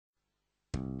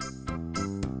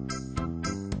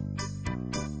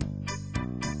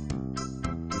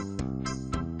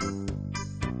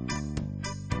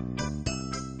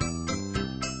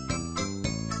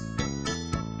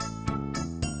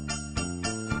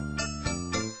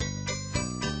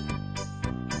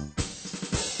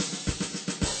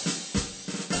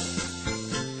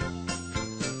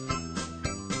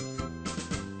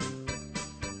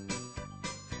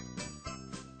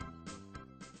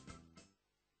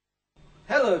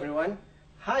Hello everyone.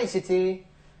 Hi Siti.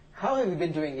 How have you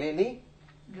been doing lately?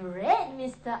 Great,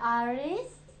 Mr.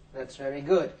 Aris. That's very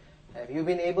good. Have you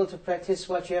been able to practice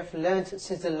what you have learned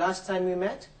since the last time we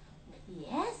met?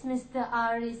 Yes, Mr.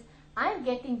 Aris. I'm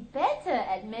getting better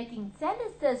at making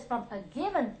sentences from a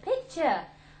given picture.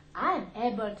 I'm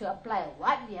able to apply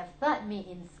what we have taught me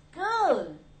in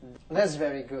school. That's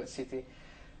very good, Siti.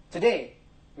 Today,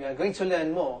 we are going to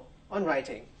learn more on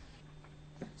writing.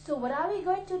 So what are we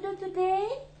going to do today?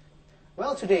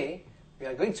 Well, today, we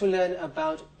are going to learn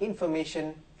about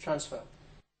information transfer.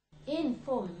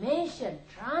 Information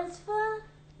transfer?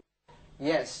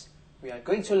 Yes, we are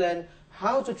going to learn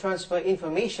how to transfer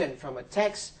information from a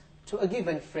text to a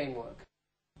given framework.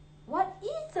 What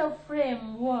is a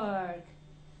framework?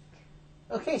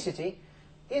 Okay, Siti,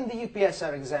 in the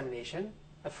UPSR examination,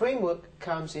 a framework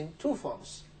comes in two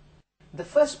forms. The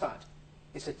first part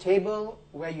is a table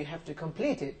where you have to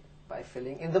complete it by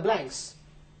filling in the blanks.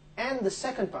 And the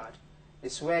second part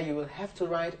is where you will have to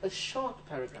write a short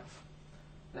paragraph.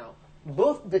 Now,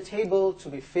 both the table to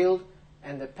be filled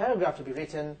and the paragraph to be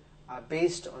written are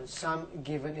based on some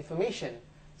given information,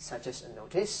 such as a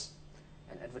notice,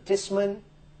 an advertisement,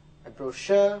 a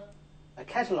brochure, a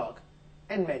catalogue,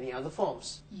 and many other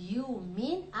forms. You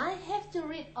mean I have to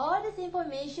read all this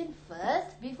information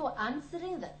first before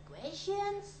answering the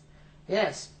questions?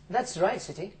 Yes, that's right,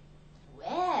 Siti.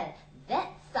 Well, that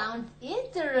sounds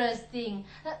interesting.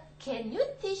 Can you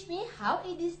teach me how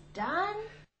it is done?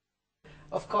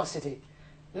 Of course, Siti.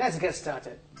 Let's get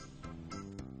started.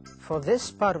 For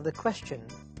this part of the question,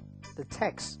 the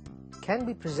text can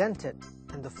be presented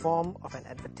in the form of an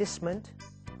advertisement,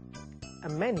 a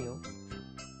menu,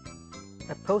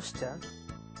 a poster,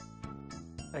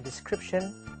 a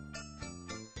description,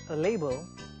 a label,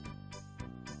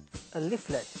 a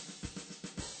leaflet,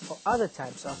 or other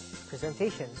types of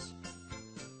presentations.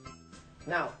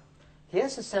 Now,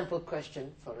 here's a sample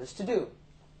question for us to do.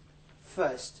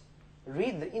 First,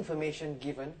 read the information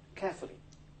given carefully.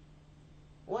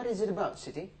 What is it about,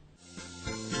 Siti?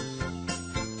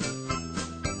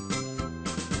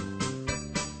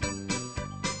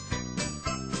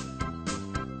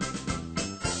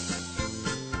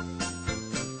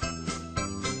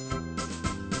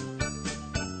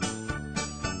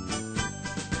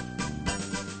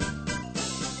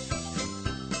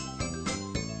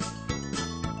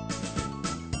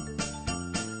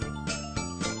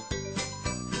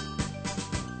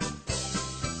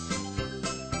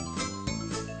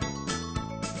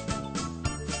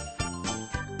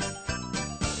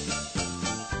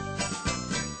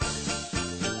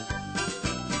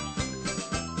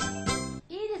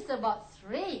 About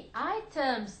 3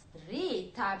 items,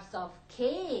 3 types of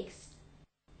cakes.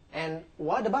 And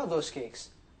what about those cakes?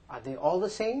 Are they all the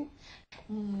same?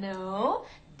 No,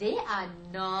 they are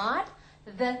not.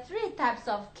 The 3 types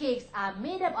of cakes are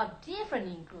made up of different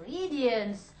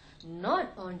ingredients. Not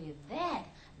only that,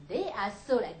 they are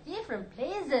sold at different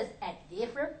places at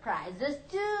different prices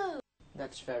too.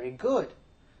 That's very good.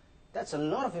 That's a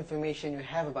lot of information you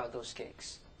have about those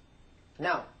cakes.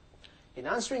 Now, in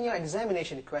answering your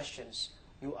examination questions,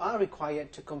 you are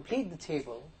required to complete the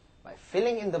table by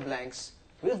filling in the blanks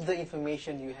with the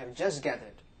information you have just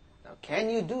gathered. Now, can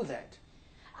you do that?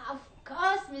 Of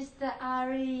course, Mr.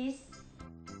 Aris.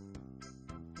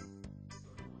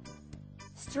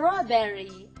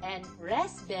 Strawberry and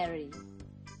raspberry.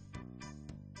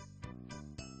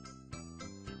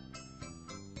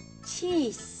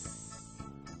 Cheese.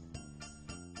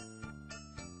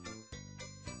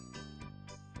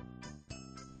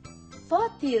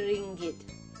 ₱40.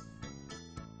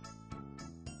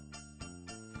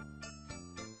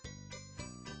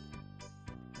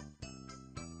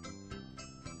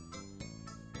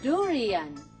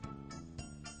 Durian.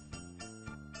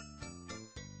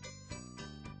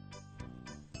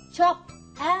 Chopped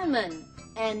almond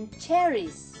and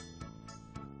cherries.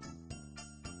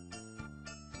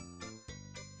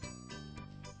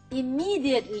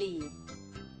 Immediately.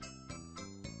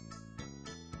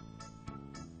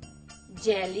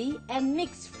 Jelly and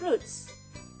mixed fruits.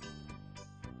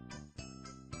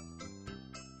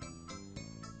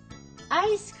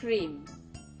 Ice cream.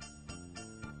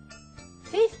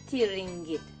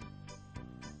 ₱50.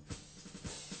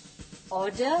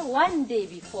 Order 1 day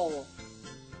before.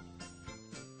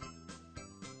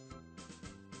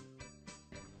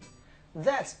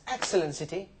 That's excellent,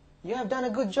 Siti. You have done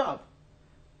a good job.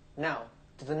 Now,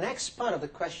 to the next part of the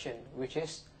question, which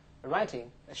is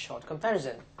writing a short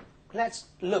comparison. Let's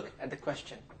look at the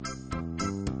question.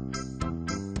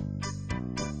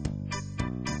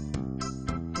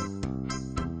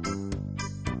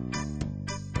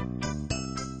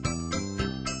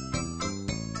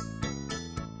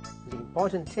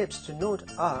 important tips to note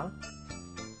are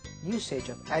usage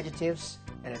of adjectives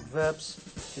and adverbs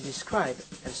to describe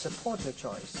and support your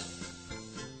choice.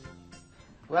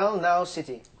 Well now,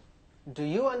 Siti, do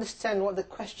you understand what the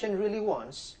question really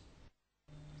wants?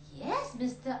 Yes,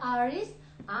 Mr. Aris.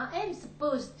 I am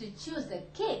supposed to choose a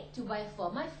cake to buy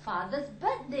for my father's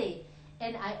birthday.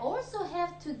 And I also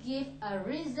have to give a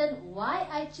reason why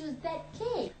I choose that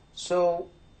cake. So,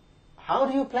 how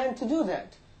do you plan to do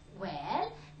that?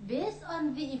 Well, based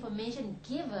on the information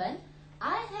given,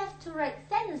 I have to write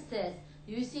sentences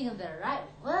using the right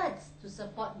words to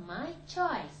support my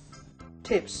choice.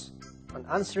 Tips on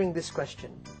answering this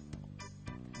question.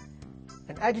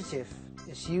 An adjective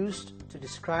is used to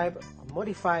describe or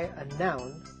modify a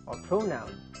noun or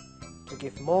pronoun to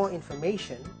give more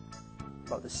information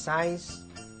about the size,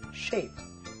 shape,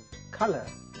 color,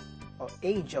 or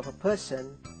age of a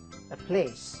person, a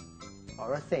place,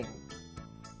 or a thing.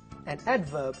 An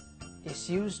adverb is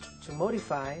used to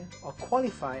modify or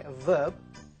qualify a verb,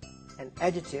 an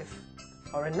adjective,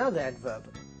 or another adverb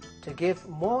to give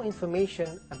more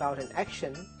information about an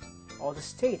action or the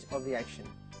state of the action.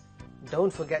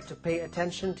 Don't forget to pay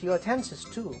attention to your tenses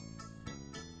too.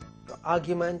 Your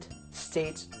argument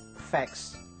states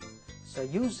facts, so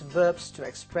use verbs to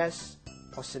express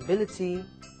possibility,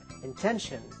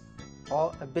 intention,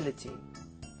 or ability.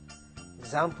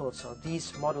 Examples of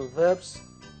these modal verbs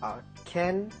are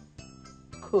can,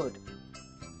 could,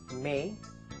 may,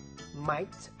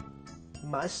 might,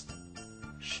 must,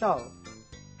 shall,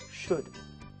 should,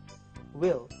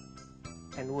 will,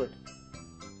 and would.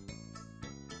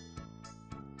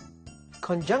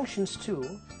 Conjunctions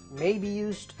too may be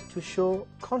used to show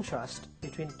contrast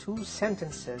between two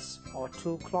sentences or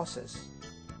two clauses,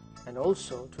 and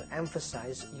also to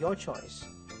emphasize your choice.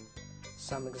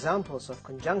 Some examples of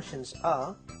conjunctions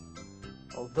are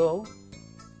although,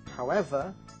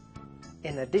 however,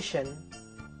 in addition,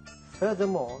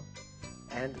 furthermore,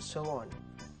 and so on.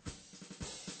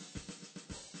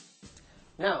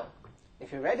 Now,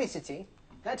 if you're ready, Siti,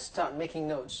 let's start making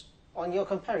notes on your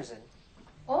comparison.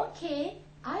 Okay,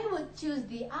 I would choose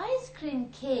the ice cream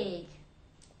cake.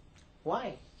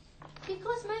 Why?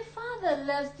 Because my father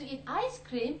loves to eat ice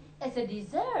cream as a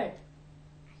dessert.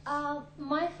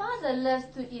 My father loves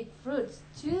to eat fruits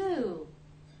too.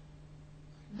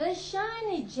 The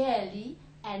shiny jelly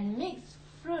and mixed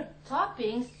fruit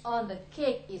toppings on the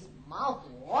cake is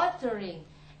mouth-watering,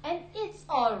 and it's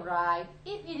alright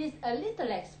if it is a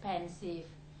little expensive.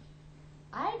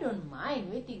 I don't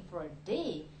mind waiting for a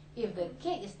day if the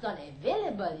cake is not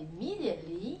available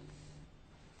immediately.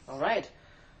 Alright,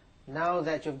 now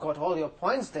that you've got all your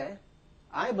points there,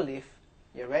 I believe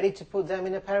you're ready to put them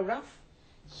in a paragraph?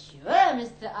 Sure,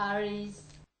 Mr. Aris.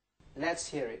 Let's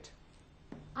hear it.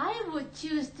 I would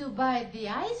choose to buy the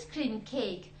ice cream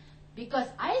cake because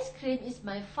ice cream is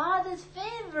my father's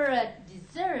favorite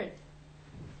dessert.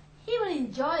 He will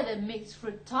enjoy the mixed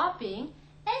fruit topping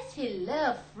as he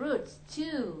loves fruits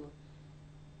too.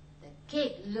 The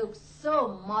cake looks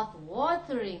so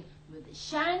mouth-watering with the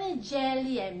shiny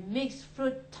jelly and mixed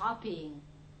fruit topping.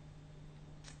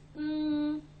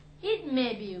 It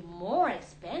may be more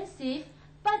expensive,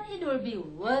 but it will be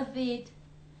worth it.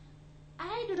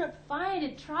 I do not find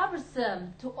it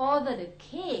troublesome to order the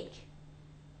cake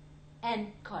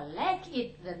and collect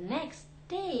it the next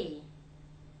day.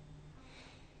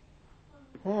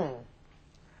 How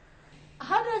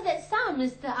does that sound,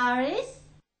 Mr. Aris?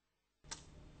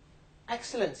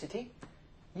 Excellent, Siti.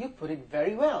 You put it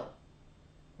very well.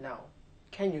 Now,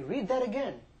 can you read that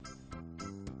again?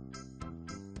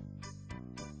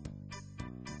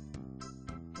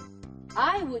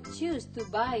 I would choose to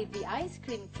buy the ice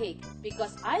cream cake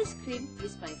because ice cream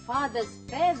is my father's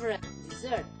favorite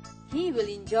dessert. He will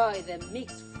enjoy the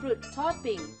mixed fruit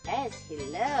topping as he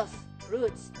loves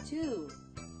fruits too.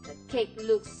 The cake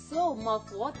looks so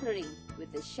mouth-watering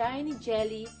with the shiny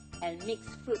jelly and mixed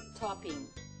fruit topping.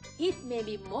 It may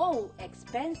be more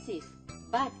expensive,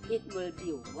 but it will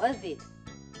be worth it.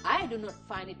 I do not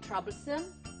find it troublesome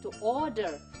to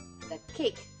order the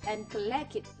cake and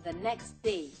collect it the next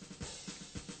day.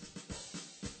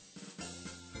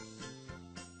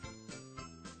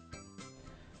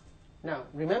 Now,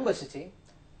 remember, Siti,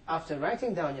 after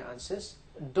writing down your answers,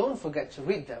 don't forget to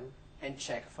read them and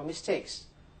check for mistakes.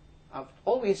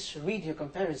 Always read your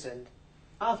comparison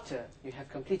after you have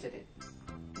completed it.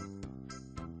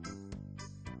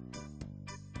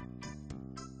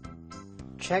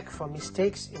 Check for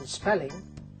mistakes in spelling,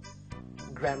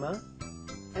 grammar,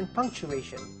 and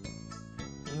punctuation.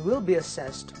 You will be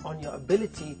assessed on your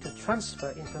ability to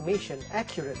transfer information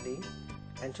accurately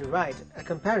and to write a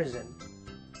comparison.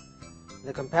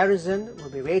 The comparison will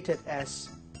be rated as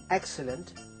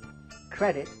excellent,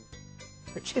 credit,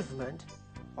 achievement,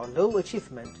 or low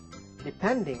achievement,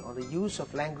 depending on the use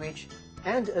of language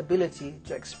and ability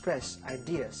to express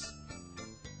ideas.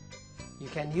 You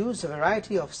can use a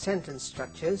variety of sentence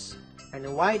structures and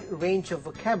a wide range of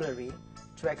vocabulary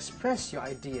to express your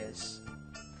ideas.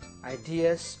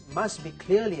 Ideas must be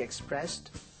clearly expressed,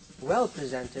 well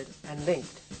presented and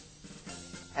linked.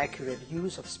 Accurate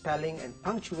use of spelling and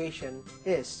punctuation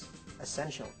is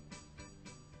essential.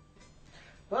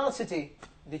 Well, Siti,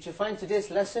 did you find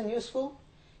today's lesson useful?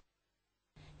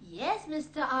 Yes,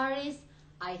 Mr. Aris.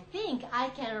 I think I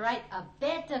can write a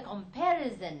better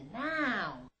comparison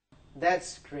now.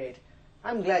 That's great.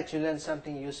 I'm glad you learned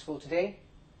something useful today.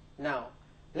 Now,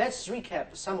 let's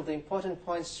recap some of the important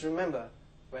points to remember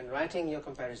when writing your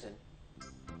comparison.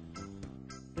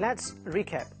 Let's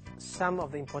recap some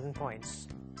of the important points.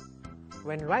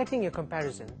 When writing your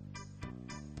comparison,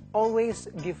 always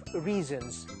give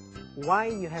reasons why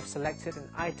you have selected an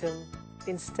item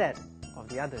instead of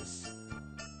the others.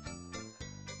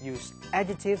 Use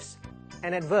adjectives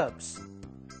and adverbs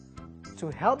to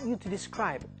help you to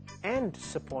describe and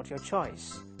support your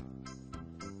choice.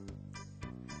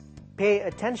 Pay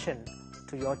attention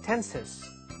to your tenses.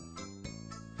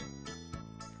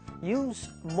 Use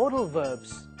modal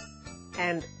verbs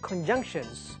and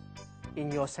conjunctions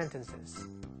in your sentences.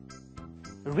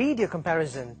 Read your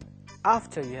comparison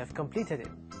after you have completed it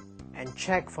and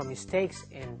check for mistakes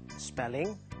in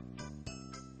spelling,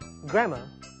 grammar,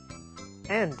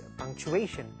 and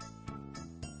punctuation.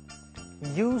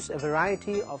 Use a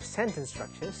variety of sentence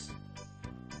structures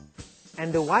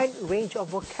and a wide range of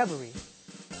vocabulary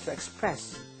to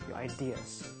express your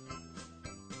ideas.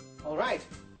 Alright,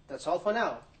 that's all for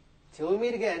now. Till we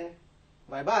meet again,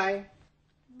 bye-bye.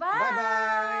 Bye.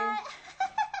 Bye-bye.